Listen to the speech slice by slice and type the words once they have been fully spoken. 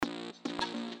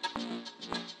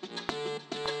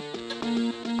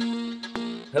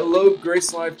Hello,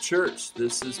 Grace Life Church.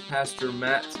 This is Pastor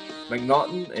Matt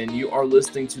McNaughton, and you are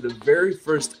listening to the very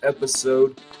first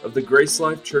episode of the Grace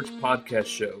Life Church podcast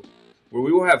show, where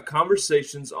we will have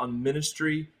conversations on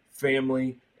ministry,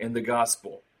 family, and the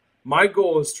gospel. My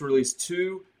goal is to release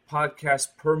 2 podcasts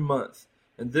per month,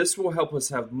 and this will help us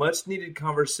have much-needed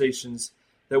conversations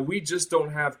that we just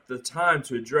don't have the time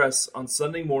to address on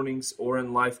Sunday mornings or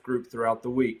in life group throughout the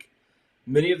week.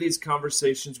 Many of these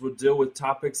conversations will deal with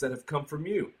topics that have come from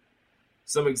you.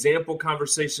 Some example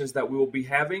conversations that we will be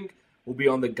having will be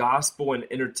on the gospel and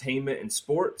entertainment and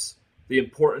sports, the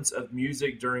importance of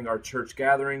music during our church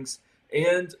gatherings,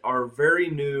 and our very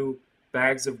new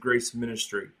Bags of Grace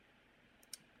ministry.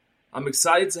 I'm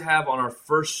excited to have on our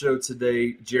first show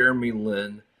today Jeremy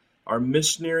Lynn, our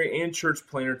missionary and church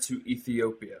planner to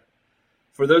Ethiopia.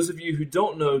 For those of you who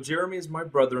don't know, Jeremy is my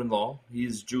brother-in-law. He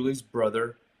is Julie's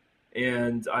brother.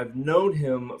 And I've known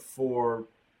him for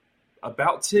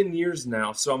about 10 years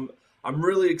now. So I'm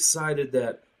really excited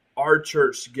that our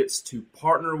church gets to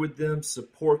partner with them,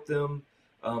 support them,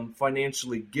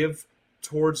 financially give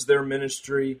towards their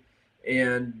ministry.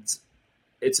 And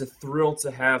it's a thrill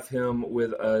to have him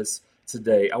with us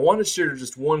today. I want to share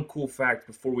just one cool fact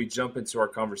before we jump into our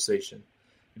conversation.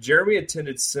 Jeremy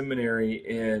attended seminary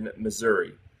in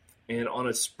Missouri. And on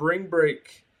a spring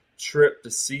break trip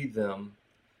to see them,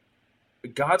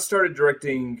 God started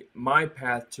directing my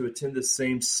path to attend the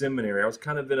same seminary. I was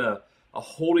kind of in a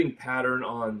holding pattern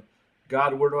on,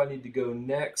 God, where do I need to go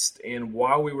next? And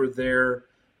while we were there,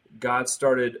 God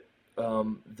started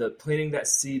planting that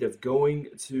seed of going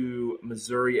to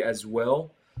Missouri as well.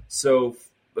 So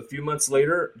a few months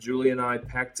later, Julie and I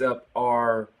packed up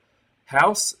our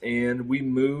house and we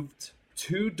moved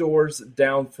 2 doors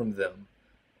down from them.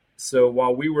 So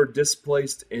while we were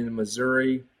displaced in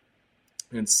Missouri,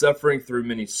 and suffering through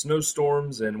many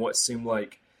snowstorms and what seemed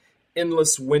like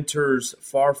endless winters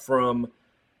far from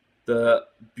the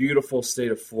beautiful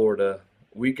state of Florida,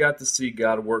 we got to see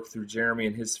God work through Jeremy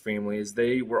and his family as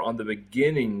they were on the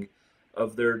beginning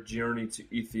of their journey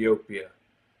to Ethiopia.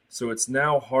 So it's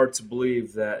now hard to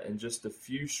believe that in just a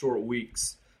few short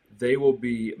weeks, they will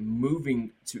be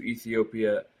moving to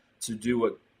Ethiopia to do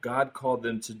what God called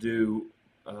them to do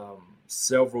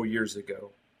several years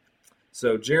ago.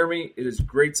 So, Jeremy, it is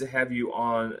great to have you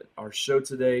on our show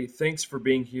today. Thanks for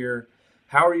being here.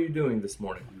 How are you doing this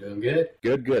morning? I'm doing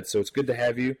good. Good. So it's good to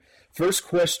have you. First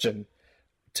question,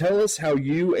 tell us how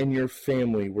you and your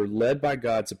family were led by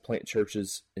God to plant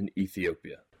churches in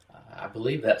Ethiopia. I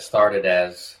believe that started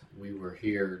as we were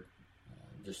here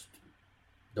just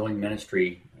doing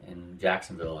ministry in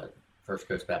Jacksonville at First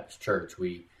Coast Baptist Church.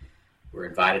 We were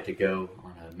invited to go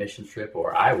on a mission trip,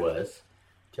 or I was,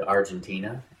 to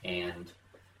Argentina, and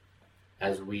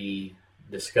as we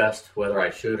discussed whether I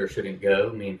should or shouldn't go,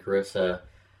 me and Carissa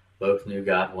both knew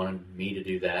God wanted me to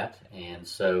do that, and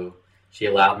so she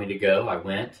allowed me to go. I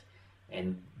went,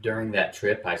 and during that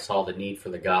trip I saw the need for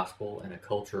the gospel in a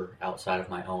culture outside of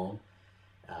my own.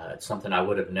 It's something I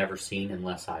would have never seen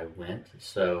unless I went.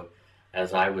 So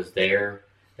as I was there,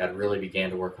 God really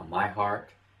began to work on my heart.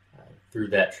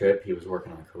 Through that trip, he was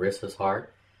working on Carissa's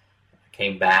heart.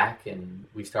 Came back and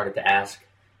we started to ask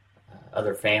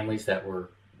other families that were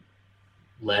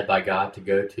led by God to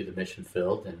go to the mission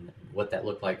field and what that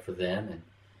looked like for them. And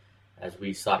as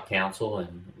we sought counsel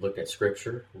and looked at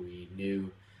Scripture, we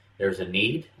knew there was a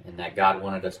need and that God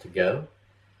wanted us to go.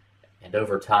 And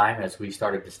over time, as we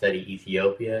started to study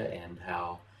Ethiopia and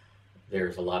how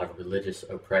there's a lot of religious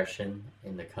oppression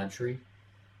in the country,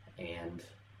 and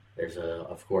there's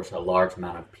of course a large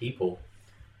amount of people,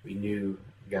 we knew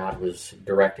God was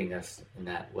directing us in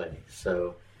that way.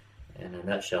 So, in a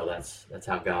nutshell, that's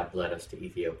how God led us to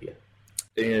Ethiopia.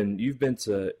 And you've been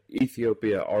to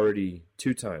Ethiopia already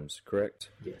 2 times, correct?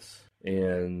 Yes.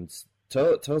 And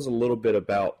tell us a little bit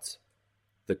about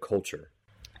the culture.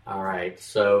 All right.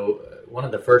 So, one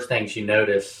of the first things you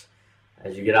notice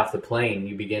as you get off the plane,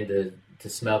 you begin to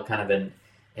smell kind of an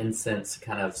incense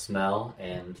kind of smell,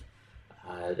 and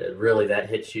really that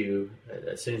hits you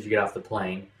as soon as you get off the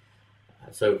plane.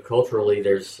 So culturally,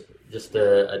 there's just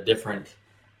a different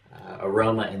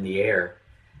aroma in the air,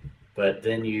 but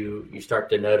then you start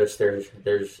to notice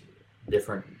there's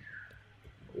different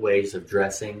ways of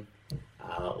dressing,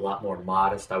 a lot more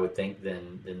modest, I would think,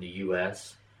 than the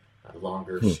U.S.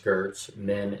 Longer skirts,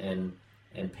 men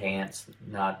in pants.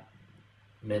 Not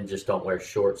men just don't wear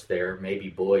shorts there. Maybe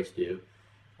boys do.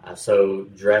 So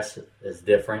dress is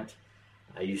different.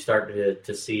 You start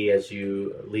to see as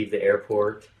you leave the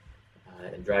airport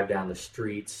and drive down the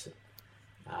streets.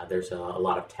 There's a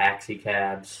lot of taxi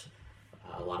cabs,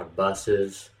 a lot of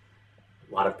buses,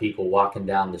 a lot of people walking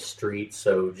down the street.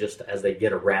 So just as they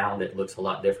get around, it looks a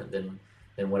lot different than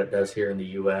what it does here in the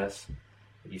U.S.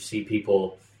 You see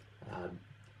people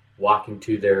walking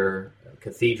to their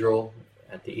cathedral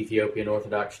at the Ethiopian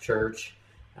Orthodox Church,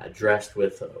 dressed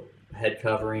with head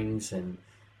coverings and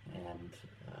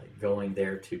going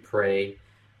there to pray.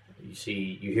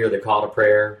 You hear the call to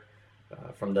prayer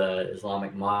from the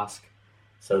Islamic mosque.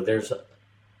 So there's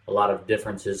a lot of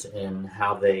differences in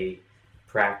how they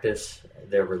practice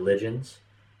their religions.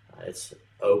 It's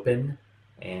open,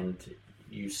 and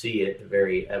you see it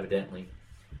very evidently.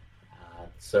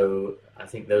 So I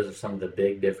think those are some of the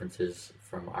big differences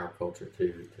from our culture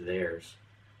to theirs.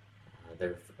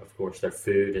 Of course, their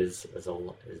food is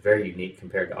very unique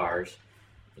compared to ours.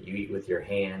 You eat with your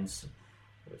hands,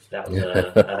 which that was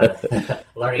a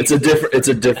learning. It's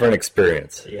a different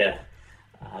experience. Yeah.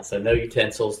 So no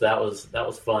utensils. That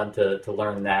was fun to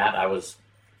learn that.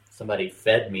 Somebody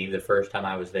fed me the first time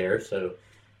I was there, so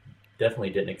definitely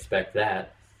didn't expect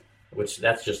that. Which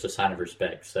that's just a sign of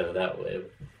respect. So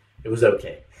it was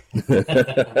okay.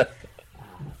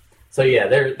 So yeah,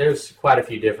 there's quite a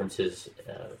few differences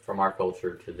from our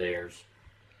culture to theirs.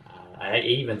 I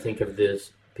even think of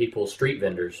street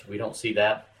vendors. We don't see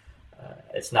that.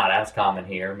 It's not as common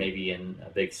here. Maybe in a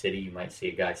big city you might see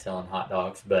a guy selling hot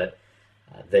dogs, but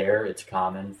there it's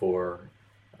common for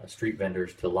street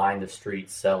vendors to line the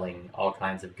streets selling all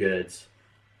kinds of goods,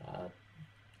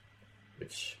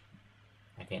 which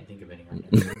I can't think of any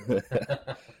right now.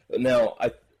 Now,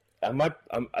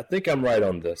 I think I'm right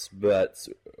on this, but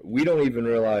we don't even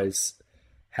realize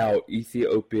how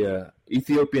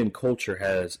Ethiopian culture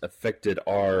has affected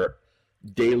our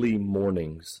daily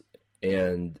mornings,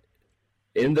 and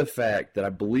in the fact that I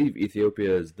believe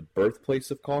Ethiopia is the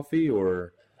birthplace of coffee.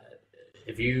 Or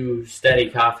if you study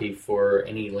coffee for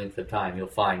any length of time, you'll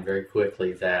find very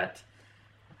quickly that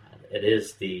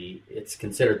it's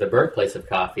considered the birthplace of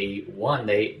coffee. One,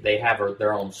 they have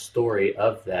their own story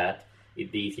of that.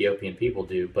 The Ethiopian people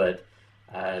do, but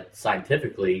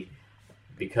scientifically,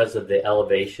 because of the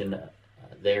elevation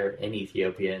there in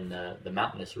Ethiopia in the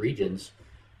mountainous regions,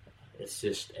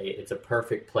 it's a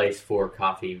perfect place for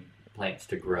coffee plants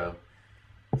to grow.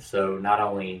 So not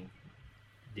only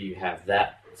do you have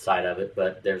that side of it,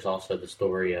 but there's also the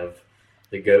story of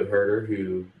the goat herder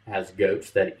who has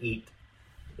goats that eat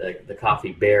the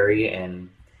coffee berry, and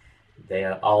they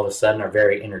all of a sudden are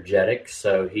very energetic.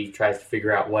 So he tries to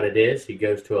figure out what it is. He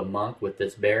goes to a monk with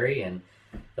this berry, and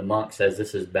the monk says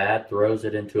this is bad, throws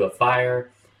it into a fire,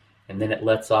 and then it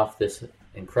lets off this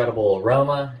incredible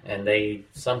aroma, and they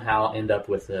somehow end up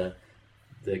with the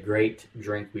great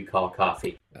drink we call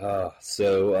coffee.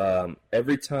 So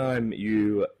every time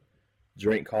you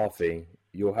drink coffee,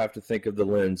 you'll have to think of the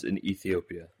Lynns in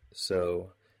Ethiopia.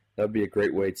 So that would be a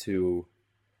great way to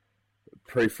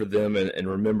pray for them and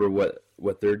remember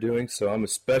what they're doing. So I'm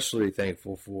especially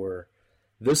thankful for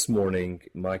this morning,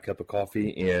 my cup of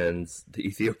coffee, and the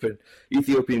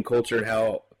Ethiopian culture and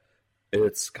how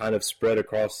it's kind of spread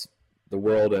across the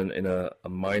world in a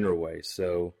minor way.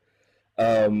 So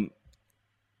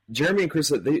Jeremy and Chris,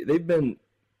 they've been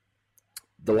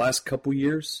the last couple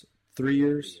years, 3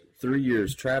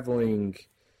 years traveling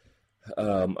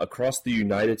across the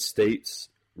United States,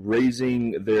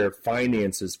 raising their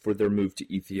finances for their move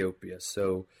to Ethiopia.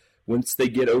 So once they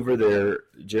get over there,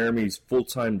 Jeremy's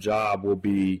full-time job will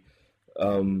be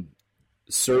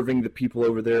serving the people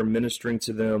over there, ministering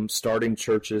to them, starting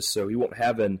churches. So he won't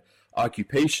have an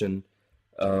occupation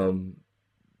for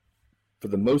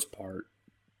the most part.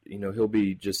 He'll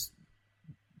be just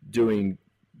doing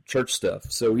church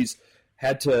stuff. So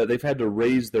they've had to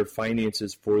raise their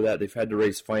finances for that. They've had to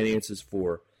raise finances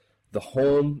for the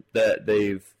home that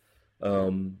they've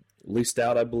leased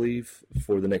out, I believe,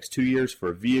 for the next 2 years, for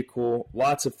a vehicle,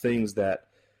 lots of things that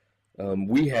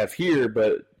we have here,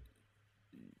 but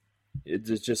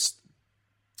it's just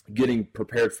getting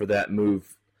prepared for that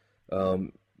move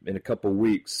in a couple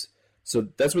weeks. So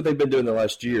that's what they've been doing the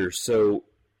last year. So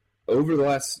over the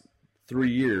last 3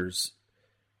 years,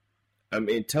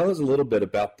 tell us a little bit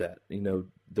about that.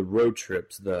 The road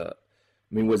trips,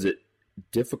 was it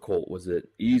difficult? Was it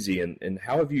easy? And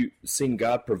how have you seen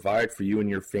God provide for you and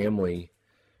your family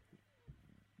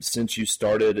since you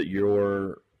started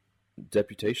your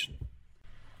deputation?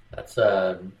 That's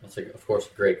of course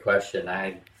a great question.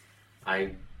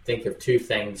 I think of two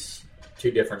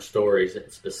different stories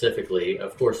specifically.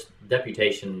 Of course,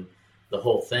 deputation, the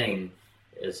whole thing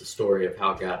is a story of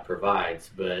how God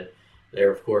provides, but there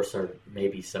of course are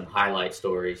maybe some highlight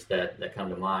stories that come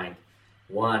to mind.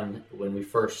 One, when we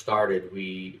first started,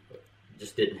 we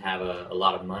just didn't have a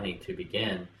lot of money to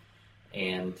begin,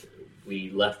 and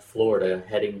we left Florida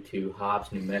heading to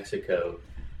Hobbs, New Mexico,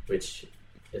 which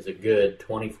is a good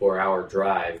 24-hour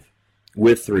drive.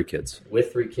 With 3 kids.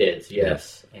 With 3 kids,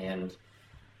 yes. Yeah. And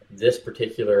this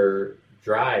particular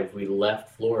drive, we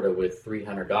left Florida with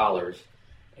 $300,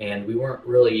 and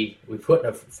we couldn't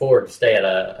afford to stay at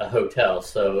a hotel.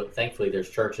 So thankfully there's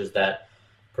churches that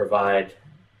provide,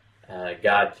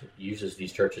 God uses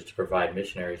these churches to provide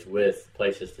missionaries with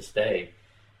places to stay.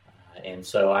 And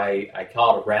so I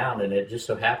called around, and it just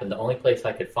so happened the only place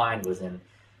I could find was in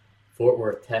Fort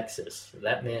Worth, Texas.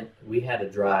 That meant we had to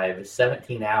drive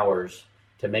 17 hours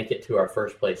to make it to our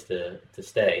first place to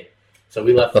stay. So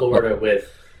we left Florida with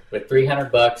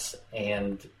 $300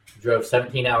 and drove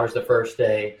 17 hours the first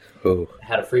day. Oh.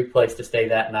 Had a free place to stay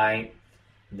that night.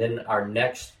 Then our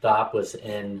next stop was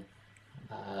in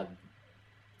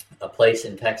a place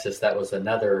in Texas that was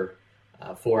another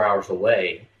 4 hours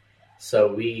away.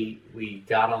 So we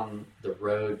got on the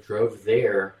road, drove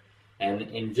there, and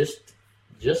in just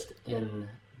in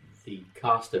the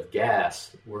cost of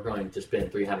gas, we're going to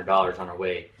spend $300 on our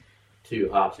way to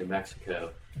Hobbs, New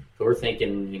Mexico. So we're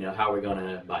thinking, how are we going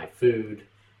to buy food?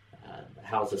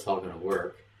 How's this all going to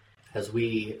work? As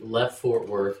we left Fort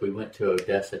Worth, we went to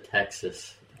Odessa,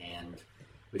 Texas, and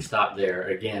we stopped there,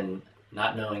 again,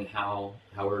 not knowing how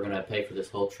we were going to pay for this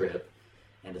whole trip.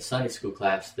 And the Sunday school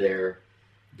class there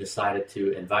decided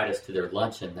to invite us to their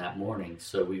luncheon that morning.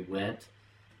 So we went,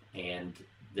 and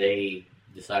they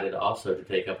decided also to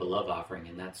take up a love offering,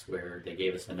 and that's where they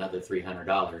gave us another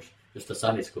 $300, just a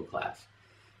Sunday school class.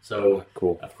 So,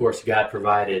 cool. Of course, God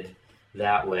provided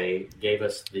that way, gave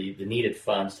us the needed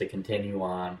funds to continue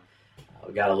on.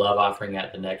 We got a love offering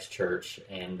at the next church,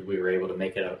 and we were able to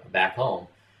make it back home.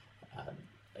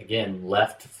 Again,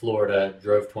 left Florida,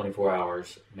 drove 24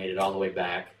 hours, made it all the way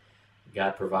back.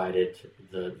 God provided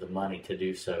the money to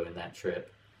do so in that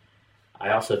trip.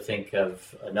 I also think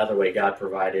of another way God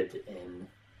provided in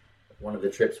one of the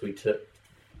trips we took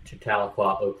to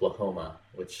Tahlequah, Oklahoma,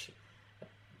 which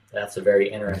that's a very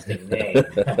interesting name.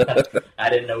 I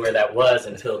didn't know where that was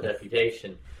until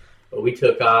deputation. But we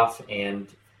took off, and,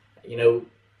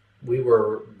 we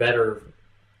were better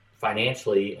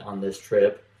financially on this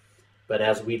trip. But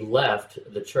as we left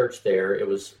the church there, it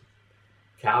was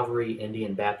Calvary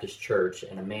Indian Baptist Church,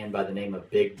 and a man by the name of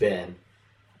Big Ben.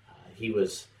 He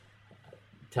was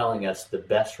telling us the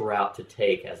best route to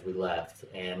take as we left.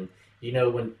 And,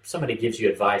 when somebody gives you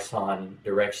advice on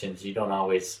directions, you don't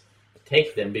always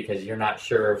take them because you're not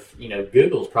sure if,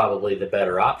 Google's probably the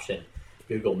better option.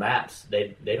 Google Maps,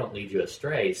 they don't lead you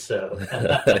astray. So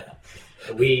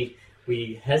we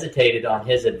hesitated on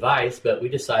his advice, but we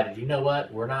decided, you know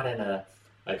what, we're not in a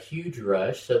huge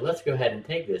rush, so let's go ahead and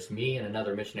take this. Me and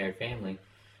another missionary family,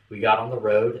 we got on the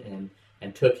road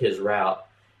and took his route.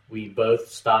 We both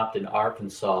stopped in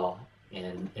Arkansas,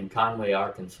 in Conway,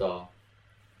 Arkansas,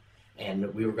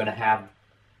 and we were going to have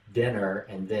dinner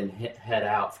and then head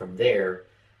out from there.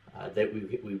 That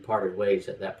we parted ways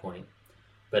at that point.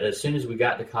 But as soon as we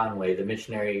got to Conway, the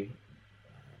missionary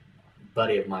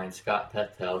buddy of mine, Scott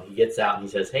Pethel, he gets out and he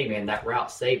says, "Hey man, that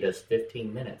route saved us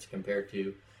 15 minutes compared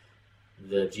to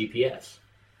the GPS."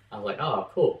 I was like, "Oh,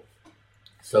 cool."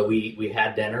 So we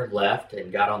had dinner, left,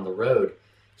 and got on the road.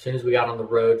 As soon as we got on the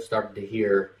road, started to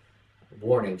hear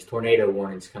warnings, tornado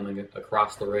warnings coming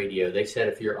across the radio. They said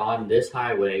if you're on this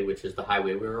highway, which is the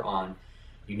highway we were on,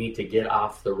 you need to get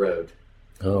off the road.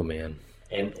 Oh, man.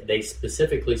 And they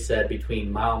specifically said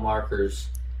between mile markers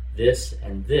this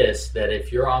and this, that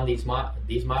if you're on these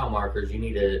mile markers, you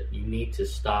need to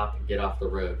stop and get off the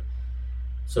road.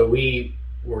 So we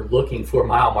were looking for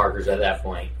mile markers at that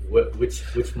point.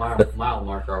 Which mile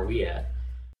marker are we at?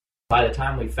 By the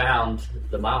time we found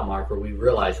the mile marker, we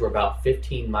realized we're about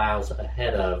 15 miles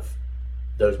ahead of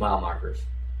those mile markers.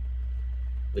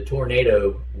 The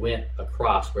tornado went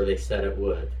across where they said it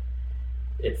would.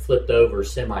 It flipped over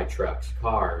semi-trucks,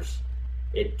 cars.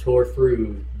 It tore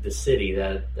through the city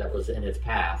that was in its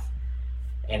path.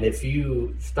 And if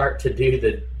you start to do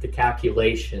the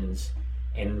calculations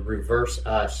and reverse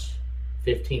us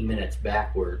 15 minutes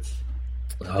backwards,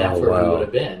 that's where we would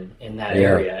have been in that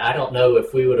area. I don't know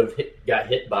if we would have got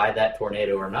hit by that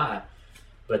tornado or not,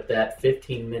 but that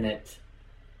 15-minute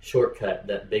shortcut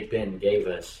that Big Ben gave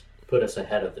us put us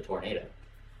ahead of the tornado.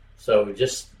 So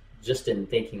just in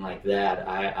thinking like that,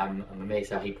 I'm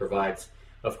amazed how he provides,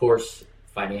 of course,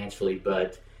 financially,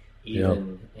 but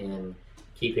even in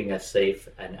keeping us safe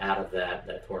and out of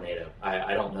that tornado.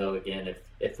 I don't know, again,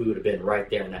 if we would have been right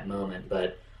there in that moment,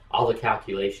 but all the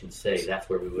calculations say that's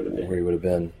where we would have been. Where he would have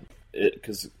been.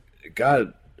 Because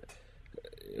God,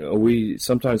 we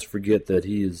sometimes forget that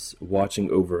He is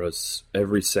watching over us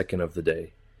every second of the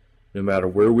day, no matter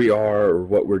where we are or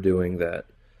what we're doing. That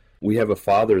we have a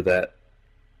Father that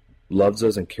loves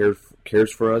us and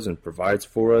cares for us and provides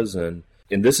for us, and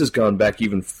this has gone back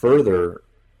even further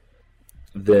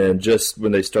than just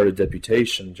when they started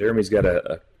Deputation. Jeremy's got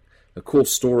a cool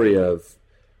story of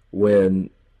when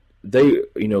they,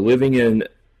 living in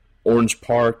Orange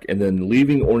Park and then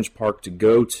leaving Orange Park to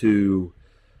go to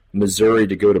Missouri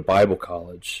to go to Bible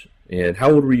college. And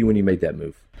how old were you when you made that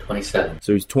move? 27.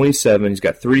 So he's 27. He's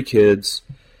got 3 kids,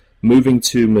 moving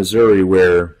to Missouri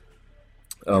where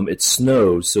it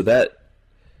snows, so that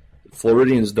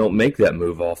Floridians don't make that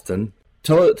move often.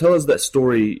 Tell us that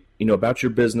story, about your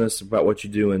business, about what you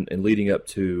do, and leading up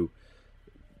to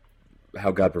how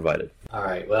God provided. All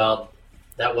right. Well,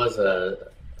 that was a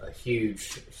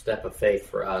huge step of faith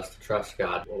for us to trust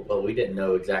God. Well, we didn't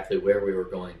know exactly where we were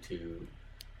going to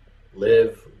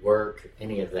live, work,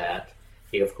 any of that.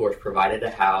 He, of course, provided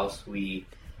a house. We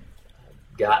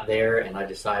got there, and I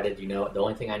decided, the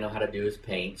only thing I know how to do is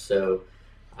paint. So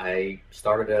I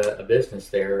started a business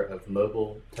there of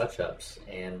mobile touch-ups,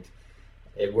 and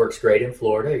it works great in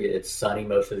Florida. It's sunny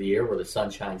most of the year. We're the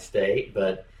Sunshine State,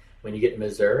 but when you get to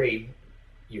Missouri,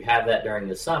 you have that during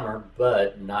the summer,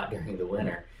 but not during the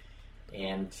winter.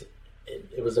 And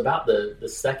it was about the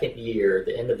second year,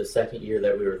 the end of the second year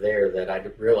that we were there, that I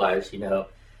realized,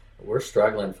 we're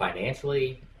struggling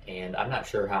financially, and I'm not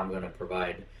sure how I'm going to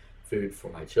provide food for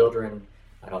my children.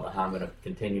 I don't know how I'm going to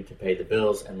continue to pay the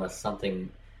bills unless something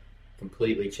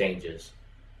completely changes.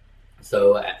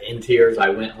 So in tears, I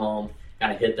went home,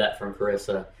 kind of hid that from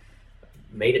Carissa,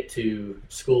 made it to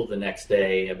school the next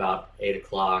day about 8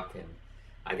 o'clock, and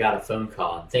I got a phone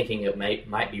call. And thinking it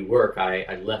might be work,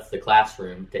 I left the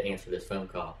classroom to answer this phone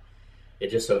call.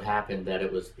 It just so happened that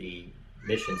it was the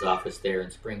missions office there in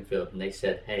Springfield, and they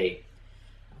said, hey,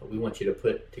 we want you to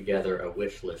put together a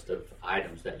wish list of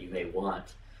items that you may want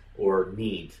or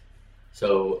need.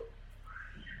 So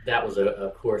that was,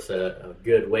 of course, a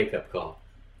good wake-up call.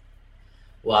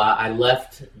 Well, I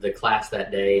left the class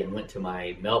that day and went to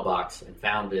my mailbox and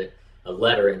found a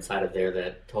letter inside of there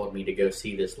that told me to go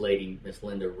see this lady, Miss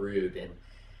Linda Rude,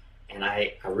 and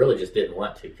I really just didn't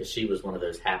want to, because she was one of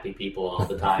those happy people all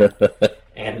the time,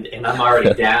 and I'm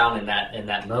already down in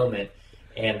that moment,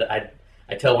 and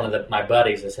I tell one of my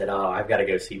buddies, I said, oh, I've got to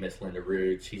go see Miss Linda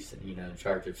Rude. She's in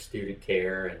charge of student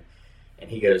care, and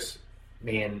he goes,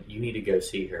 man, you need to go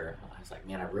see her. I was like,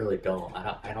 man, I really don't.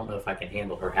 I don't know if I can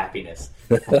handle her happiness.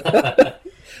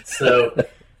 So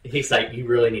he's like, you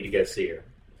really need to go see her.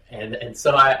 And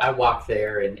so I walked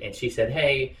there, and she said,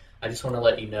 hey, I just want to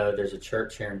let you know there's a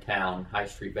church here in town, High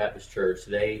Street Baptist Church.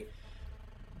 They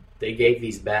gave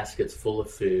these baskets full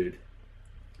of food,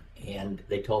 and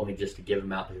they told me just to give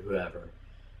them out to whoever.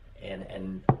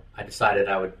 And I decided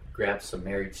I would grab some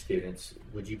married students.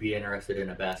 Would you be interested in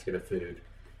a basket of food?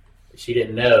 She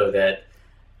didn't know that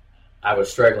I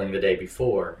was struggling the day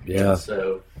before. Yeah. And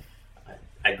so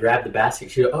I grabbed the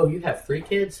basket. She goes, oh, you have 3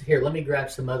 kids? Here, let me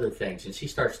grab some other things. And she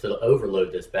starts to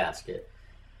overload this basket.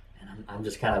 And I'm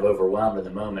just kind of overwhelmed in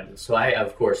the moment. So I,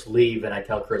 of course, leave, and I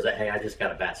tell Carissa, hey, I just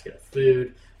got a basket of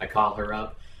food. I call her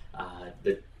up.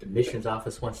 The missions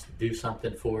office wants to do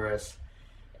something for us.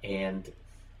 And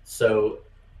so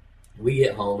we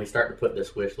get home. We start to put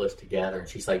this wish list together. And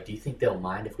she's like, do you think they'll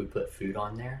mind if we put food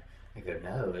on there? I go,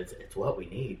 no, it's what we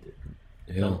need.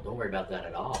 Yeah. Don't worry about that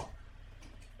at all.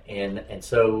 And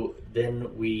so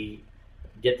then we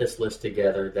get this list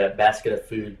together. That basket of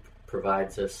food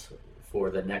provides us for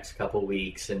the next couple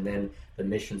weeks, and then the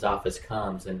missions office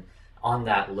comes, and on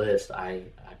that list I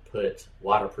put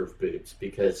waterproof boots,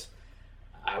 because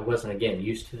I wasn't, again,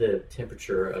 used to the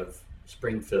temperature of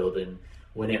Springfield, and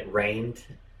when it rained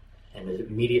and it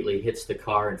immediately hits the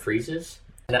car and freezes,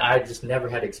 and I just never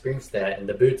had experienced that, and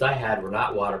the boots I had were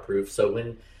not waterproof. So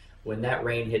when that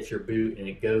rain hits your boot and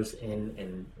it goes in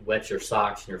and wets your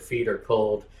socks and your feet are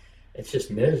cold, it's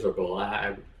just miserable.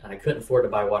 I couldn't afford to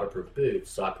buy waterproof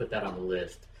boots, so I put that on the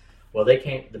list. Well, they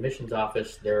came, the missions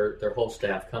office, their whole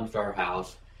staff comes to our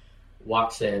house,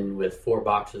 walks in with 4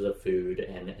 boxes of food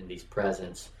and these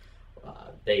presents.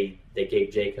 They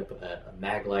gave Jacob a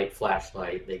Maglite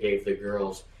flashlight. They gave the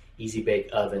girls Easy Bake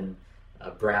Oven,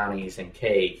 brownies and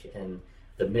cake and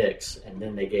the mix, and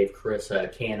then they gave Carissa a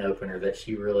can opener that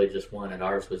she really just wanted.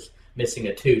 Ours was missing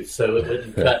a tooth, so it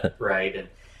wouldn't cut right,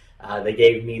 and they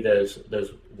gave me those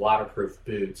waterproof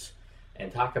boots.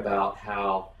 And talk about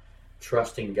how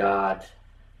trusting God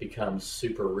becomes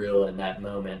super real in that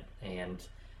moment, and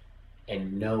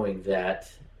knowing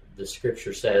that the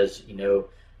scripture says,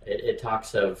 it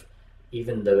talks of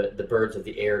even the birds of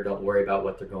the air don't worry about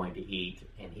what they're going to eat,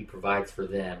 and he provides for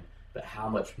them. But how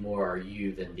much more are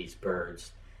you than these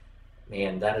birds?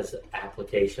 Man, that is the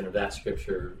application of that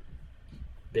scripture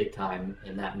big time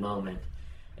in that moment.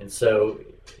 And so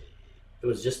it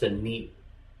was just a neat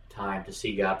time to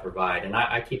see God provide. And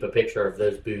I keep a picture of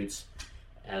those boots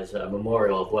as a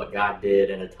memorial of what God did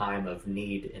in a time of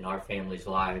need in our family's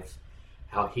lives,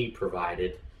 how he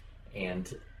provided,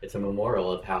 and it's a memorial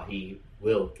of how he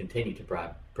will continue to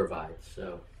provide.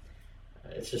 So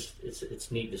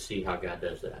it's neat to see how God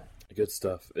does that. Good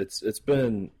stuff. It's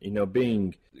been,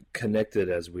 being connected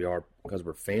as we are because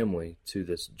we're family to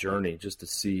this journey, just to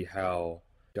see how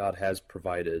God has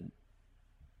provided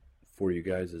for you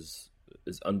guys is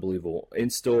unbelievable.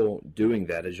 And still doing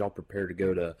that as y'all prepare to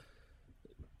go to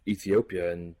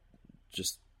Ethiopia in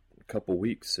just a couple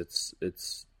weeks.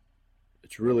 It's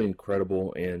really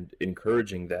incredible and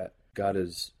encouraging that God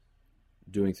is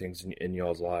doing things in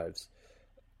y'all's lives.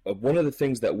 One of the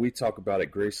things that we talk about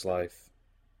at Grace Life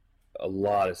a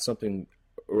lot is something,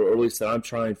 or at least that I'm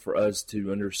trying for us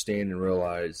to understand and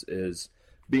realize, is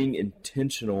being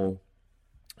intentional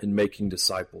in making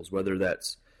disciples. Whether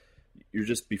that's you're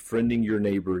just befriending your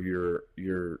neighbor,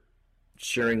 you're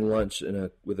sharing lunch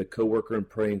with a coworker and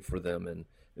praying for them, and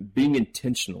being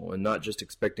intentional and not just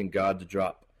expecting God to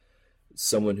drop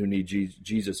someone who needs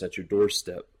Jesus at your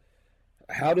doorstep.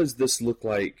 How does this look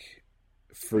like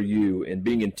for you in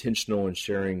being intentional in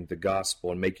sharing the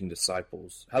gospel and making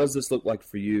disciples? How does this look like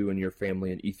for you and your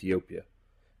family in Ethiopia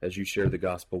as you share the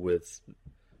gospel with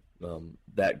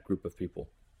that group of people?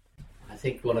 I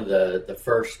think one of the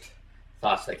first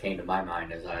thoughts that came to my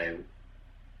mind as I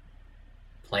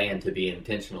plan to be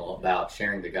intentional about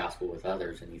sharing the gospel with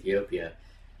others in Ethiopia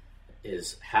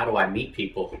is, how do I meet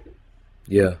people?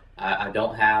 Yeah. I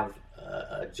don't have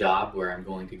a job where I'm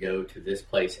going to go to this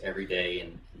place every day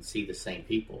and see the same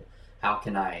people. How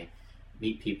can I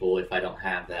meet people if I don't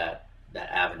have that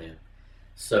avenue?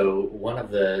 So one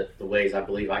of the ways I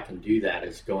believe I can do that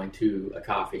is going to a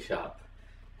coffee shop,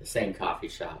 the same coffee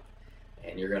shop,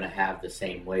 and you're going to have the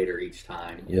same waiter each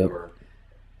time, or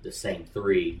the same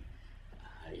three.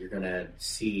 You're going to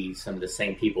see some of the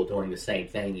same people doing the same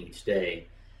thing each day.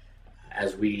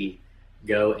 As we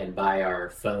go and buy our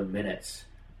phone minutes,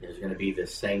 there's going to be the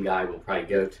same guy we'll probably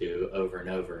go to over and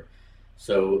over.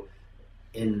 So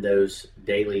in those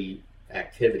daily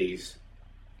activities,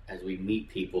 as we meet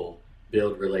people,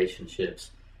 build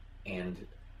relationships, and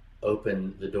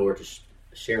open the door to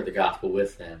share the gospel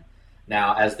with them.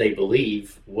 Now, as they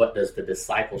believe, what does the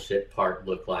discipleship part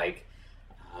look like?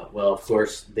 Well, of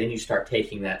course, then you start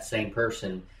taking that same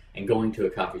person and going to a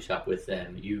coffee shop with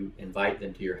them. You invite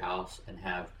them to your house and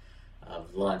have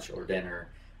lunch or dinner.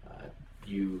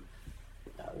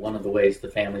 One of the ways the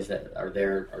families that are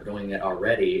there are doing it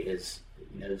already is,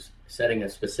 setting a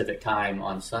specific time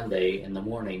on Sunday in the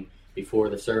morning before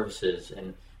the services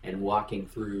and walking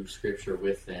through Scripture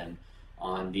with them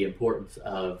on the importance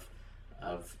of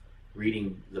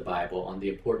reading the Bible, on the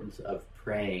importance of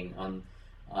praying,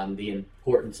 on the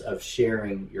importance of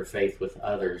sharing your faith with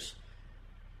others.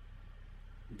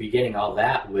 Beginning all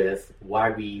that with why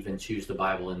we even choose the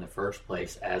Bible in the first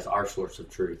place as our source of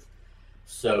truth.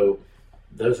 So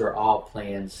those are all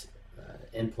plans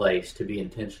in place to be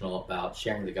intentional about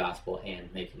sharing the gospel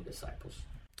and making disciples.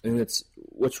 And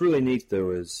what's really neat,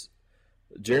 though, is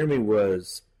Jeremy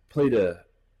played a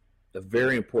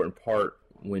very important part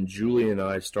when Julie and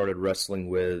I started wrestling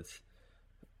with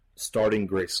starting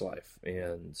Grace Life.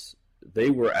 And they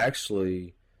were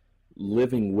actually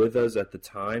living with us at the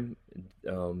time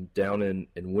down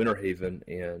in Winter Haven,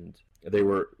 and they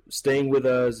were staying with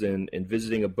us and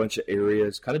visiting a bunch of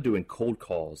areas, kind of doing cold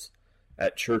calls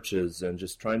at churches and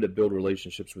just trying to build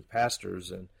relationships with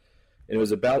pastors. And it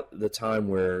was about the time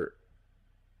where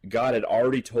God had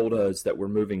already told us that we're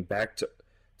moving back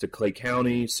to Clay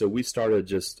County, so we started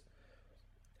just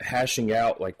hashing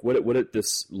out like what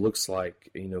this looks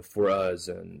like, for us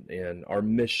and our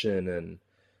mission and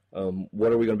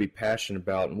what are we going to be passionate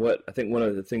about. And what I think one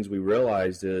of the things we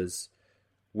realized is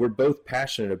we're both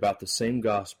passionate about the same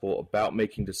gospel, about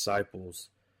making disciples,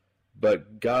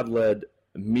 but God led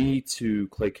me to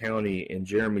Clay County and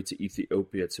Jeremy to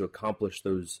Ethiopia to accomplish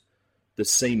the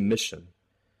same mission.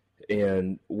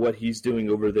 And what he's doing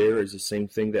over there is the same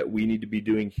thing that we need to be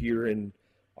doing here in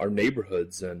our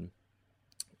neighborhoods. And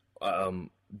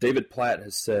David Platt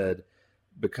has said,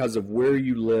 because of where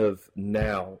you live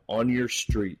now on your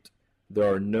street,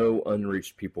 there are no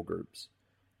unreached people groups.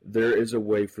 There is a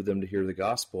way for them to hear the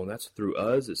gospel, and that's through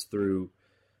us. It's through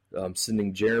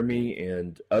sending Jeremy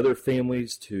and other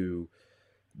families to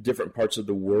different parts of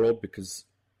the world, because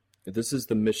this is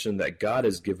the mission that God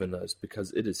has given us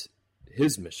because it is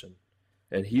His mission,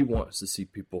 and He wants to see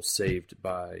people saved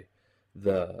by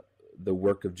the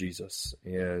work of Jesus.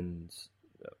 And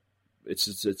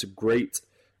it's a great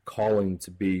calling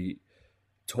to be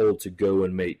told to go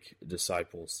and make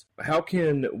disciples. How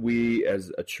can we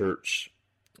as a church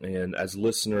and as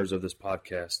listeners of this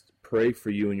podcast pray for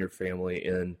you and your family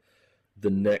in the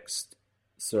next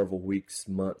several weeks,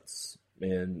 months,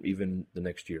 and even the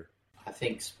next year? I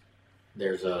think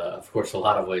there's, of course, a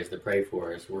lot of ways to pray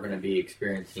for us. We're going to be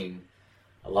experiencing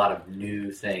a lot of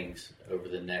new things over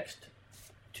the next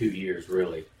 2 years,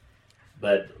 really.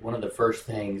 But one of the first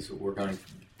things we're going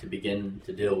to begin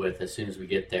to deal with as soon as we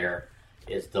get there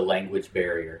is the language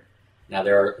barrier. Now,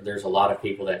 there's a lot of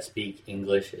people that speak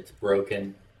English. It's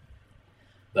broken,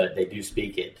 but they do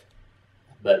speak it.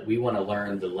 But we want to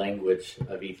learn the language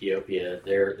of Ethiopia,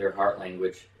 their heart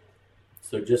language.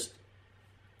 So just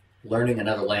learning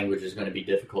another language is going to be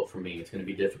difficult for me. It's going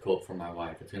to be difficult for my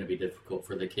wife. It's going to be difficult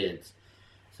for the kids.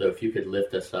 So if you could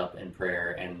lift us up in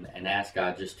prayer and ask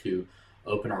God just to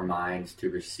open our minds to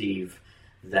receive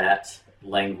that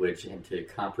language and to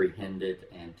comprehend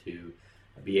it and to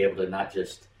be able to not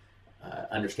just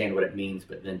understand what it means,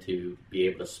 but then to be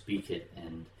able to speak it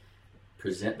and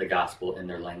present the gospel in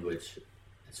their language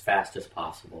as fast as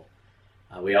possible.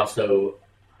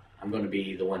 I'm going to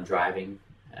be the one driving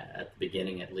at the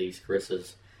beginning, at least.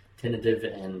 Carissa's tentative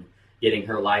in getting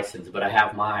her license, but I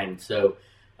have mine. So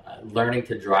learning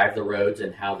to drive the roads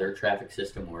and how their traffic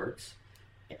system works,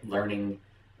 learning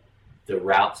the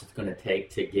routes it's going to take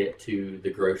to get to the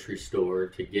grocery store,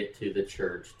 to get to the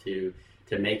church, to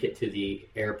make it to the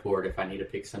airport if I need to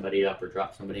pick somebody up or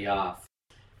drop somebody off.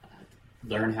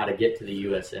 Learn how to get to the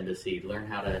U.S. Embassy. Learn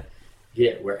how to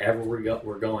get wherever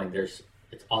we're going. It's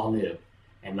all new.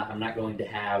 And I'm not going to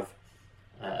have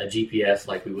a GPS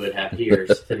like we would have here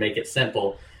to make it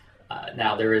simple.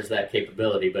 Now, there is that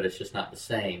capability, but it's just not the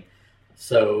same.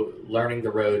 So learning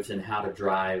the roads and how to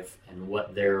drive and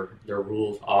what their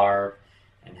rules are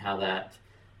and how that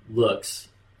looks,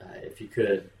 if you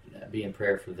could be in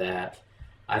prayer for that.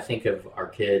 I think of our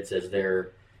kids as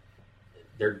they're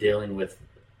dealing with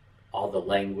all the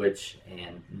language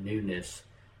and newness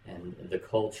and the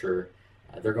culture.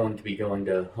 They're going to be going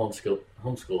to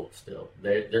homeschool still.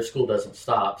 Their school doesn't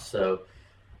stop, so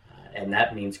and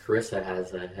that means Carissa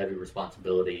has a heavy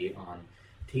responsibility on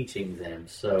teaching them.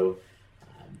 So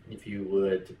if you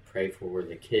would pray for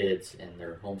the kids and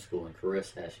their homeschool and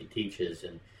Carissa as she teaches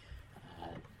and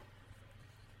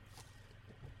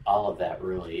all of that,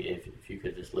 really, if you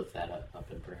could just lift that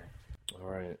up in prayer. All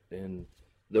right, and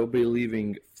they'll be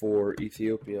leaving for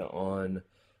Ethiopia on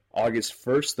August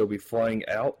 1st. They'll be flying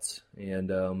out,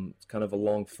 and it's kind of a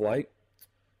long flight,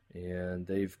 and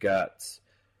they've got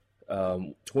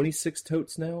 26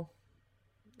 totes now,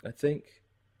 I think.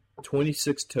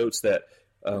 26 totes that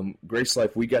Grace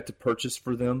Life, we got to purchase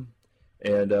for them,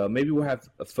 and maybe we'll have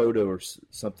a photo or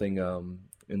something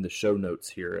in the show notes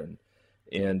here,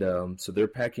 and so they're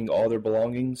packing all their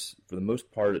belongings. For the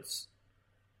most part, it's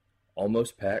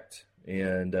almost packed,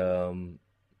 and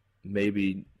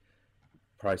maybe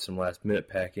probably some last-minute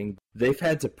packing. They've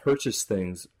had to purchase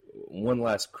things. One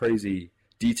last crazy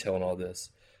detail in all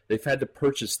this. They've had to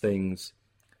purchase things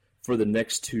for the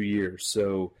next 2 years.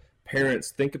 So parents,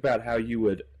 think about how you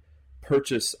would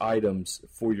purchase items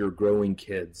for your growing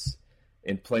kids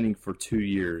and planning for 2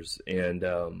 years. And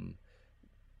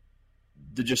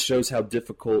it just shows how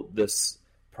difficult this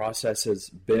process has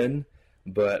been.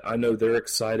 But I know they're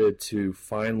excited to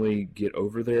finally get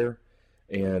over there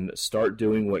and start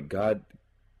doing what God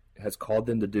has called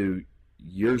them to do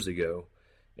years ago.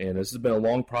 And this has been a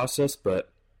long process,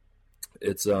 but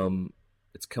it's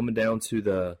coming down to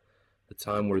the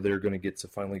time where they're going to get to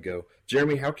finally go.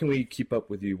 Jeremy, how can we keep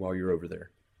up with you while you're over there?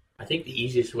 I think the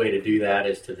easiest way to do that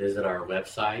is to visit our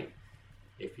website.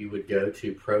 If you would go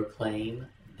to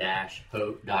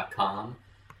proclaim-hope.com,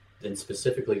 then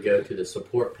specifically go to the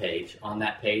support page. On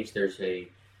that page, there's a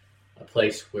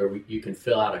place where you can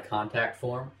fill out a contact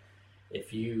form.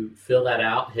 If you fill that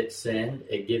out, hit send,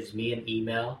 it gives me an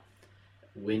email.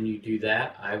 When you do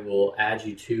that, I will add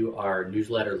you to our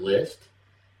newsletter list,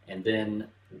 and then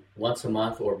once a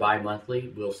month or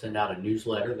bi-monthly, we'll send out a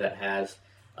newsletter that has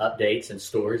updates and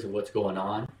stories of what's going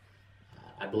on.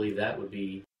 I believe that would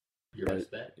be your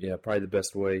best bet. Yeah, probably the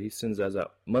best way. He sends those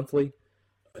out monthly?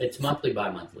 It's monthly,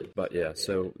 bi-monthly. But yeah,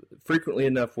 so frequently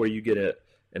enough where you get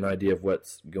an idea of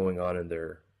what's going on in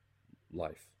their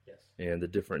life. Yes. And the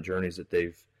different journeys that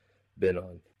they've been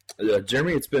on.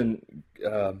 Jeremy, it's been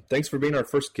thanks for being our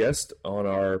first guest on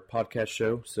our podcast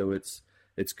show. So it's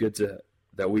good to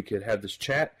that we could have this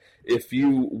chat. If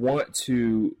you want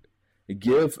to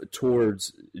give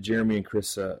towards Jeremy and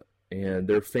Krista and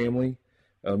their family,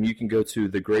 you can go to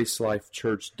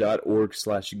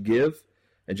thegracelifechurch.org/give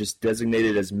and just designate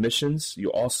it as missions.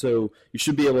 You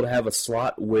should be able to have a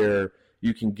slot where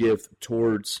you can give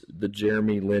towards the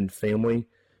Jeremy Lynn family,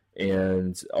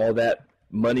 and all that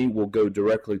money will go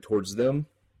directly towards them.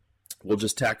 We'll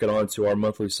just tack it on to our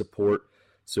monthly support.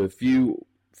 So if you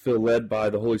feel led by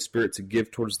the Holy Spirit to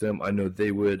give towards them, I know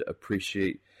they would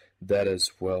appreciate that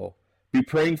as well. Be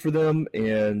praying for them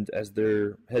and as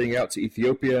they're heading out to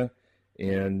Ethiopia,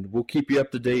 and we'll keep you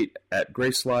up to date at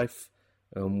Grace Life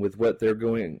with what they're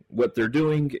doing,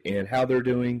 and how they're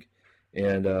doing.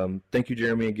 And thank you,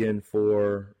 Jeremy, again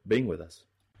for being with us.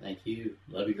 Thank you.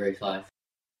 Love you, Grace Life.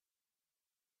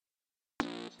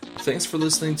 Thanks for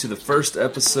listening to the first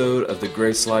episode of the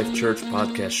Grace Life Church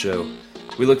podcast show.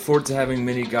 We look forward to having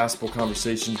many gospel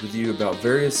conversations with you about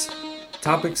various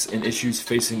topics and issues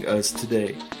facing us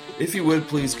today. If you would,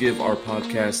 please give our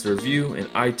podcast a review in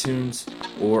iTunes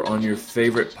or on your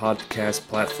favorite podcast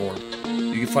platform.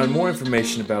 You can find more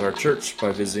information about our church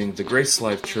by visiting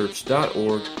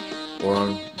thegracelifechurch.org or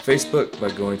on Facebook by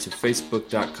going to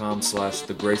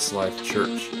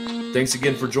facebook.com/thegracelifechurch. Thanks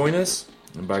again for joining us,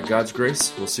 and by God's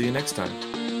grace, we'll see you next time.